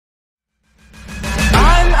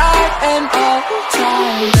and all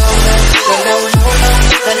time.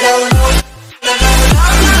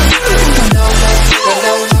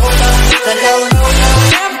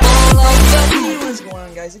 What's going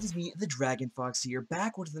on, guys? It is me, the TheDragonFox here,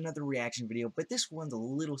 back with another reaction video, but this one's a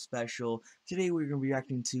little special. Today we're going to be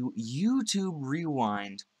reacting to YouTube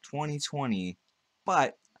Rewind 2020,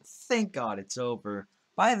 but thank God it's over,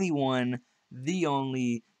 by the one, the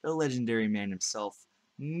only, the legendary man himself,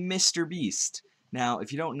 Mr. Beast. Now,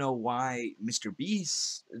 if you don't know why Mr.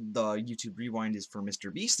 Beast, the YouTube Rewind is for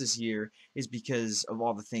Mr. Beast this year, is because of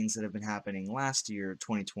all the things that have been happening last year,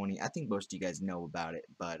 2020. I think most of you guys know about it,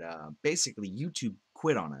 but basically YouTube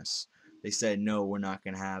quit on us. They said, no, we're not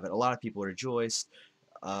going to have it. A lot of people rejoiced,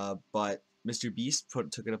 but Mr. Beast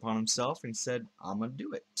took it upon himself and said, I'm going to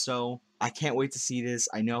do it. So, I can't wait to see this.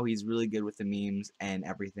 I know he's really good with the memes and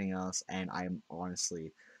everything else, and I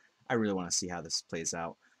really want to see how this plays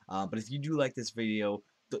out. But if you do like this video,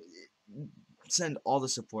 send all the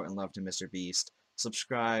support and love to Mr. Beast.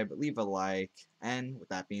 Subscribe, leave a like, and with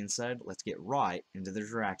that being said, let's get right into the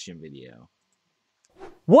reaction video.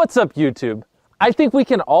 What's up, YouTube? I think we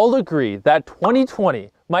can all agree that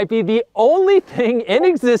 2020 might be the only thing in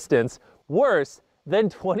existence worse than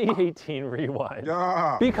 2018 Rewind.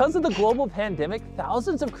 Yeah. Because of the global pandemic,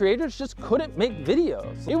 thousands of creators just couldn't make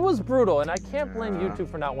videos. It was brutal, and I can't blame YouTube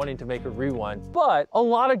for not wanting to make a Rewind, but a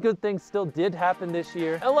lot of good things still did happen this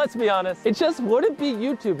year. And let's be honest, it just wouldn't be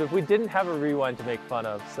YouTube if we didn't have a Rewind to make fun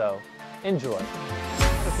of, so enjoy.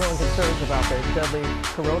 The growing concerns about the deadly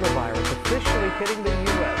coronavirus officially hitting the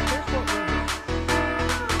U.S. Here's what we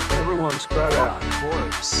know. Everyone spread out.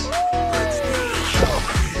 Corpse.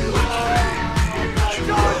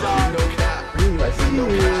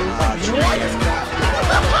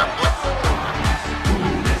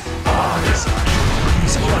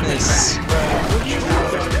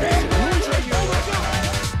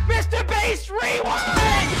 Mr. Beast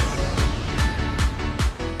Rewind!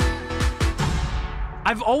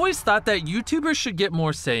 I've always thought that YouTubers should get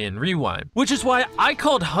more say in Rewind, which is why I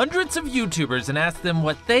called hundreds of YouTubers and asked them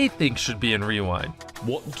what they think should be in Rewind.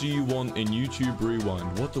 What do you want in YouTube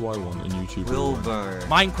Rewind? What do I want in YouTube Wilbur.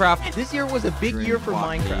 Rewind? Minecraft. This year was a big year for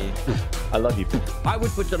Minecraft. I love you. I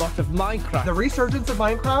would put a lot of Minecraft. The resurgence of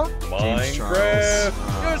Minecraft?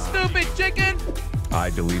 You stupid chicken! I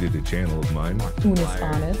deleted a channel of mine. Unis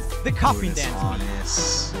honest. The coffee dance.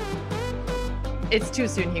 Honest. It's too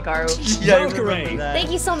soon, Hikaru. Yeah, I remember that. Thank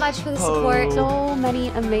you so much for the support. So many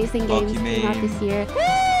amazing games came out this year.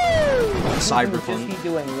 Cyberpunk. Just be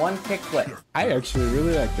doing one kickflip. I actually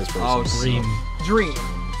really like this person. Oh, Dream.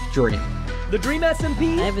 The Dream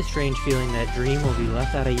SMP? I have a strange feeling that Dream will be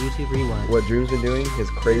left out of YouTube Rewind. What Dream's been doing is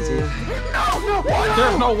crazy.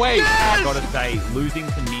 There's no way! I gotta say, losing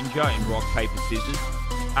to Ninja in rock, paper, scissors,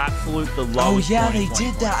 absolute the lowest. Oh yeah, they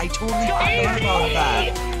did that. I totally forgot about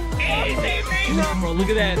that. Bro, look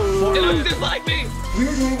at that. It looks just like me! We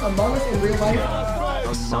were doing Among Us in real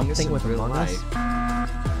life. Something with Among Us?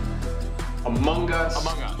 Among Us.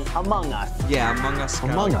 Among Us. Yeah, Among Us.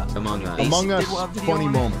 Among Us. Among Us, funny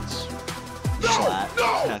moments.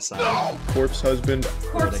 Corpse husband.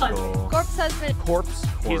 Corpse husband. Corpse.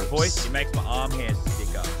 His voice, it makes my arm hairs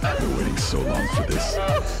stick up. I've been waiting so long for this.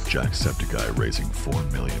 Jacksepticeye raising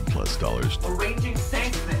 $4 million+. Arranging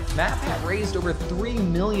thanksgiving. Matt had raised over $3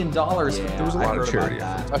 million. There was a lot of charity.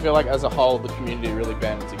 I feel like as a whole, the community really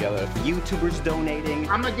banded together. YouTubers donating.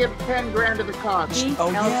 I'm gonna give 10 grand to the cause.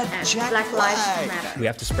 Oh yeah, Jack Black Lives Flag. Matter. We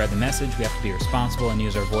have to spread the message, we have to be responsible and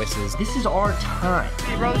use our voices. This is our time.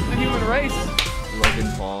 He rose the human race.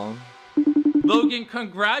 Logan Paul. Logan,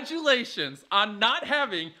 congratulations on not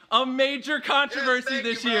having a major controversy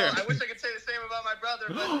this year. I wish I could say the same about my brother,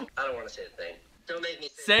 but I don't want to say the thing. Don't make me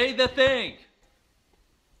Say the thing.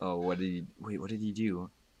 Oh, what did he do?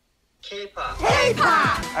 K-pop.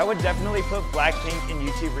 I would definitely put Blackpink in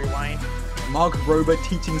YouTube Rewind. Mark Rober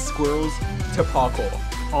teaching squirrels to parkour.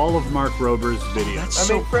 All of Mark Rober's videos. That's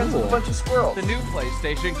I made friends with a bunch of squirrels. The new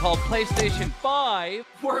PlayStation called PlayStation 5.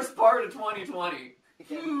 Worst part of 2020.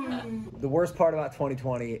 The worst part about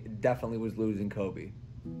 2020 definitely was losing Kobe.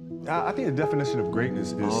 I think the definition of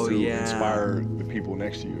greatness is to inspire the people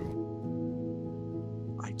next to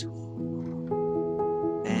you. I told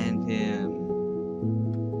and him.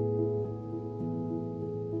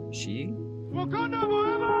 She?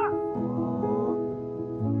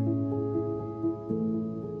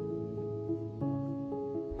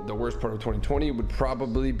 The worst part of 2020 would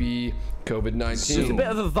probably be COVID-19. It's a bit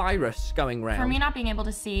of a virus going around. For me, not being able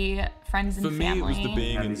to see friends and family. For me, it was the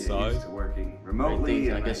being inside. Working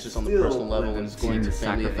remotely. I guess just on the personal level and going to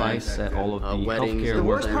sacrifice that all of the weddings. healthcare The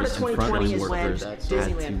workers worst part of 2020 and is when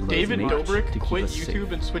Disneyland David Dobrik quit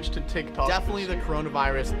YouTube and switched to TikTok. Definitely the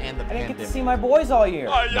coronavirus and the I didn't get to pandemic. see my boys all year.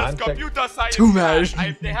 Oh yes, computer science. Too much.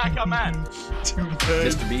 I'm the hacker man. Too much.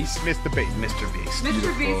 Mr. Beast. Mr. Beast. Mr. Beast.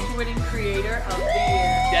 Mr. Beast winning creator of the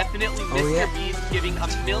year. Definitely Mr. Beast giving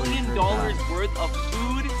 $1 million worth of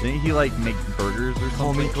food. Didn't he like make burgers or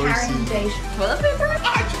something? Toilet paper?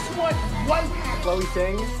 I just want one pack. Chloe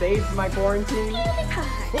Ting saved my quarantine.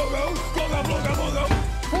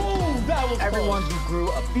 Everyone who grew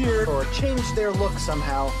a beard or changed their look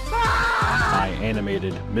somehow. I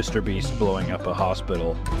animated Mr. Beast blowing up a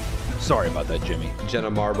hospital. Sorry about that, Jimmy. Jenna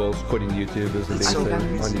Marbles quitting YouTube is the big thing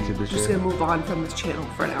on YouTube this year. Just gonna move on from this channel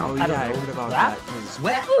for now. Oh yeah, I heard about that.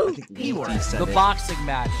 The boxing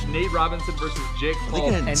match. Nate Robinson versus Jake Paul.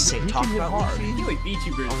 Are they gonna talk about I feel like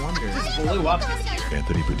VTubers I wonder. just blew up this year.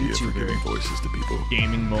 Anthony Padilla for giving voices to people.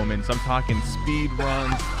 Gaming moments. I'm talking speed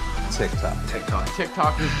runs. TikTok.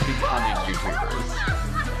 TikTokers becoming YouTubers.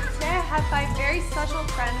 Today I have 5 very special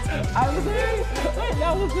friends. I was there.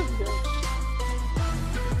 That was just good.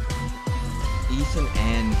 Ethan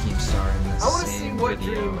and Keemstar in the I want to see same what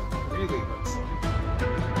video. Dream really looks like.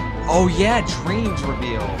 Oh yeah, Dreams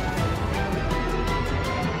reveal.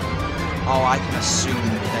 Oh, I can assume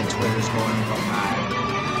that Twitter's going from that.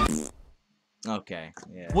 Okay,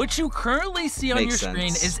 yeah. What you currently see on Makes your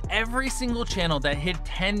screen sense. is every single channel that hit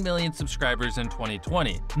 10 million subscribers in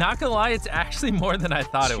 2020. Not gonna lie, it's actually more than I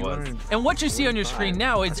thought it was. And what you see on your screen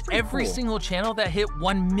now is every single channel that hit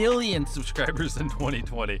 1 million subscribers in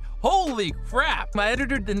 2020. Holy crap! My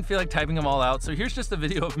editor didn't feel like typing them all out, so here's just a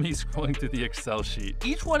video of me scrolling through the Excel sheet.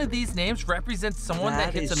 Each one of these names represents someone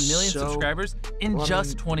that hits 1 million subscribers in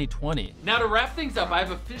just 2020. Now to wrap things up, I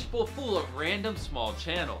have a fishbowl full of random small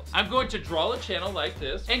channels. I'm going to draw a channel like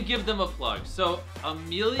this and give them a plug. So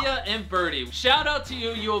Amelia and Birdie, shout out to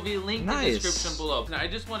you. You will be linked in the description below. Now, I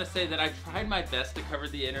just want to say that I tried my best to cover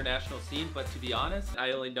the international scene, but to be honest,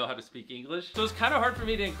 I only know how to speak English. So it's kind of hard for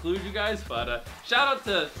me to include you guys, but shout out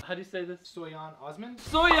to, how do you say this? Soyan Osman.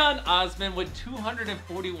 Soyan Osman with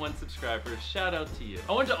 241 subscribers. Shout out to you.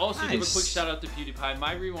 I wanted to also give a quick shout out to PewDiePie.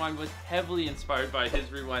 My rewind was heavily inspired by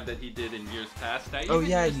his rewind that he did in years past. Now, Oh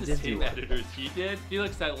yeah, he he the did same do it. editors he did.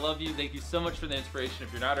 Felix, I love you. Thank you so much for the inspiration.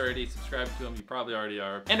 If you're not already subscribed to him, you probably already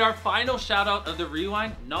are. And our final shout out of the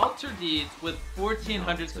rewind, Nalter Deeds with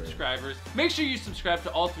 1,400 subscribers. Make sure you subscribe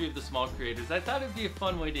to all 3 of the small creators. I thought it'd be a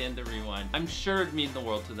fun way to end the rewind. I'm sure it'd mean the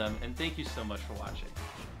world to them. And thank you so much for watching.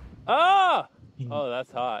 Ah! Oh,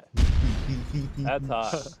 that's hot. That's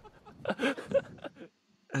hot.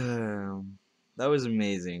 That was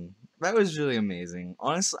amazing. That was really amazing.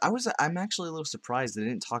 Honestly, I'm actually a little surprised they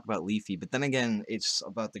didn't talk about Leafy, but then again, it's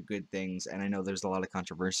about the good things, and I know there's a lot of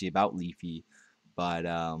controversy about Leafy, but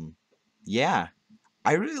yeah,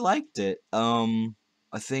 I really liked it. I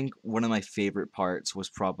think one of my favorite parts was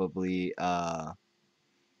probably the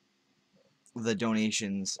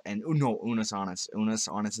donations, and no, Unas Honest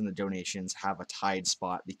and the donations have a tied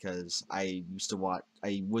spot because I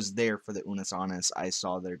was there for the Unas Honest. I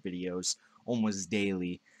saw their videos almost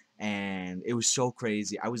daily, and it was so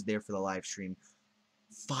crazy. I was there for the live stream.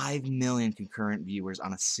 5 million concurrent viewers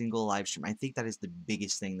on a single live stream. I think that is the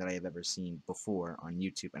biggest thing that I have ever seen before on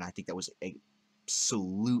YouTube, and I think that was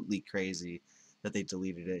absolutely crazy that they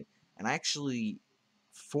deleted it. And I actually,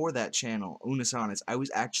 for that channel, Unas Honest, I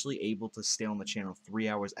was actually able to stay on the channel 3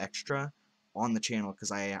 hours extra on the channel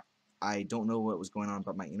because I don't know what was going on,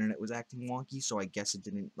 but my internet was acting wonky, so I guess it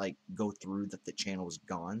didn't like go through that the channel was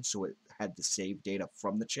gone, so it had to save data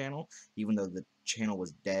from the channel, even though the channel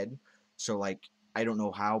was dead. So like, I don't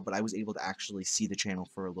know how, but I was able to actually see the channel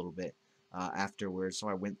for a little bit afterwards. So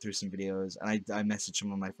I went through some videos, and I messaged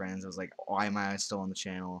some of my friends. I was like, why am I still on the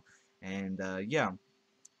channel? And yeah,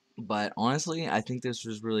 but honestly, I think this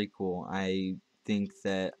was really cool. I think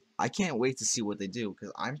that I can't wait to see what they do,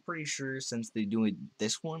 because I'm pretty sure since they're doing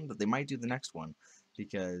this one, that they might do the next one,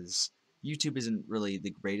 because YouTube isn't really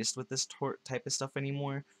the greatest with this type of stuff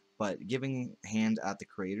anymore, but giving hand at the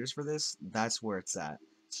creators for this, that's where it's at.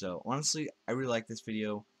 So honestly, I really like this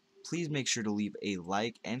video. Please make sure to leave a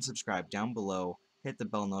like and subscribe down below, hit the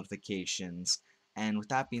bell notifications, and with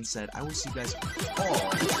that being said, I will see you guys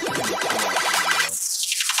all in the next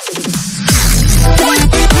video.